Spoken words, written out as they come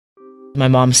My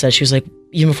mom said, she was like,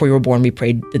 even before you were born, we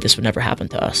prayed that this would never happen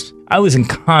to us. I was in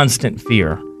constant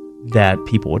fear that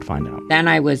people would find out. Then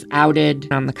I was outed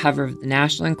on the cover of the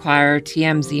National Enquirer,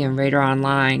 TMZ, and Radar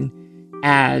Online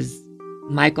as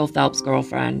Michael Phelps'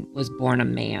 girlfriend was born a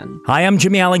man. Hi, I'm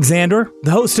Jimmy Alexander,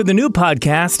 the host of the new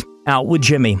podcast, Out with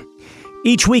Jimmy.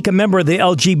 Each week, a member of the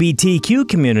LGBTQ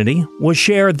community will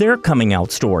share their coming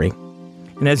out story.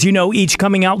 And as you know, each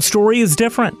coming out story is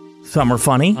different. Some are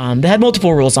funny. They had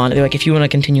multiple rules on it. They're like, if you want to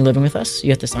continue living with us,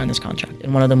 you have to sign this contract.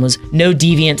 And one of them was no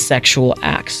deviant sexual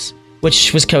acts,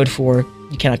 which was code for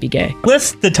you cannot be gay.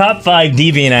 List the top 5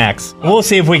 deviant acts. We'll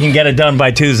see if we can get it done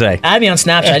by Tuesday. Add me on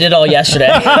Snapchat. I did it all yesterday.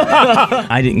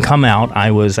 I didn't come out.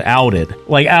 I was outed.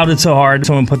 Like, outed so hard,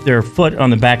 someone put their foot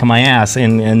on the back of my ass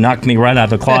and knocked me right out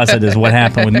of the closet is what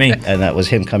happened with me. And that was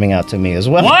him coming out to me as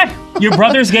well. What? Your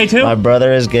brother's gay too? My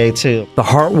brother is gay too. The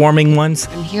heartwarming ones.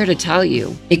 I'm here to tell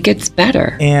you, it gets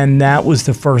better. And that was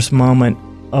the first moment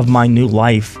of my new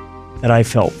life that I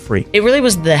felt free. It really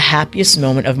was the happiest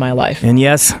moment of my life. And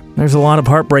yes, there's a lot of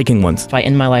heartbreaking ones. If I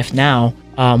end my life now,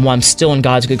 while I'm still in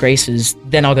God's good graces,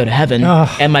 then I'll go to heaven,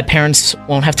 and my parents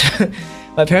won't have to.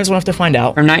 My parents won't have to find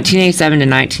out. From 1987 to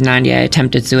 1990, I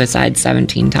attempted suicide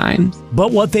 17 times.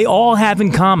 But what they all have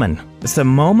in common is the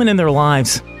moment in their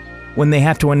lives when they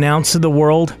have to announce to the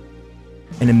world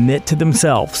and admit to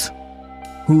themselves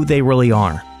who they really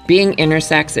are. Being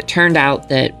intersex, it turned out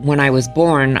that when I was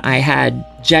born, I had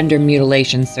gender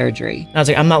mutilation surgery. I was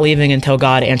like, I'm not leaving until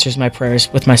God answers my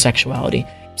prayers with my sexuality.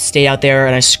 Stayed out there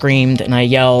and I screamed and I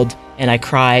yelled and I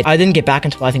cried. I didn't get back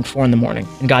until I think 4 a.m.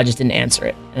 and God just didn't answer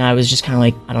it. And I was just kind of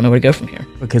like, I don't know where to go from here.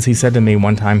 Because he said to me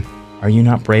one time, are you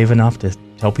not brave enough to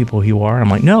tell people who you are? I'm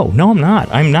like, no, I'm not.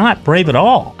 I'm not brave at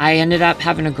all. I ended up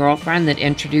having a girlfriend that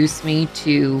introduced me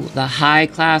to the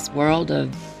high-class world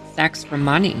of sex for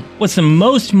money. What's the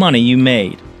most money you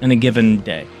made in a given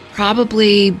day?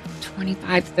 Probably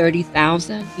 25,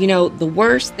 30,000. You know, the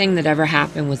worst thing that ever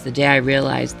happened was the day I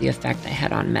realized the effect I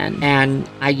had on men. And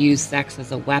I used sex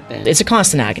as a weapon. It's a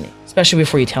constant agony, especially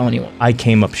before you tell anyone. I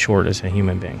came up short as a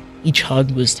human being. Each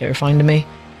hug was terrifying to me.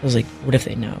 I was like, what if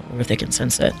they know? Or if they can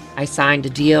sense it? I signed a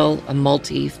deal, a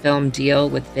multi-film deal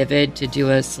with Vivid to do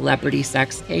a celebrity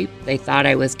sex tape. They thought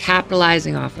I was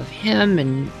capitalizing off of him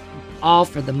and all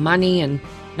for the money, and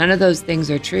none of those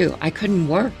things are true. I couldn't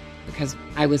work because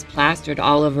I was plastered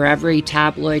all over every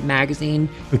tabloid magazine.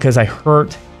 Because I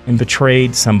hurt and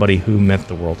betrayed somebody who meant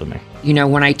the world to me. You know,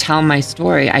 when I tell my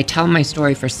story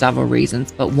for several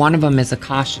reasons, but one of them is a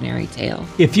cautionary tale.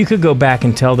 If you could go back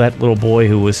and tell that little boy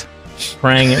who was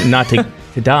praying not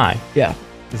to die. Yeah.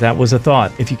 Because that was a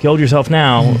thought. If you killed yourself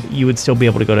now, you would still be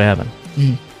able to go to heaven.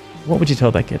 What would you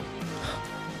tell that kid?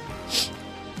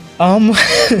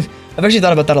 I've actually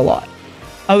thought about that a lot.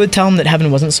 I would tell him that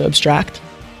heaven wasn't so abstract,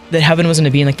 that heaven wasn't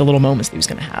to be in like the little moments that he was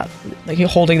going to have. Like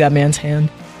holding that man's hand,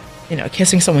 you know,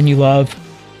 kissing someone you love,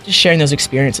 just sharing those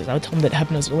experiences. I would tell him that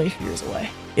heaven is only a few years away.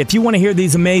 If you want to hear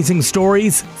these amazing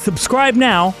stories, subscribe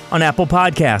now on Apple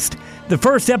Podcast. The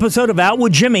first episode of Out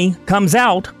with Jimmy comes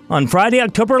out on Friday,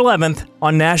 October 11th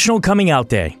on National Coming Out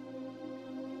Day.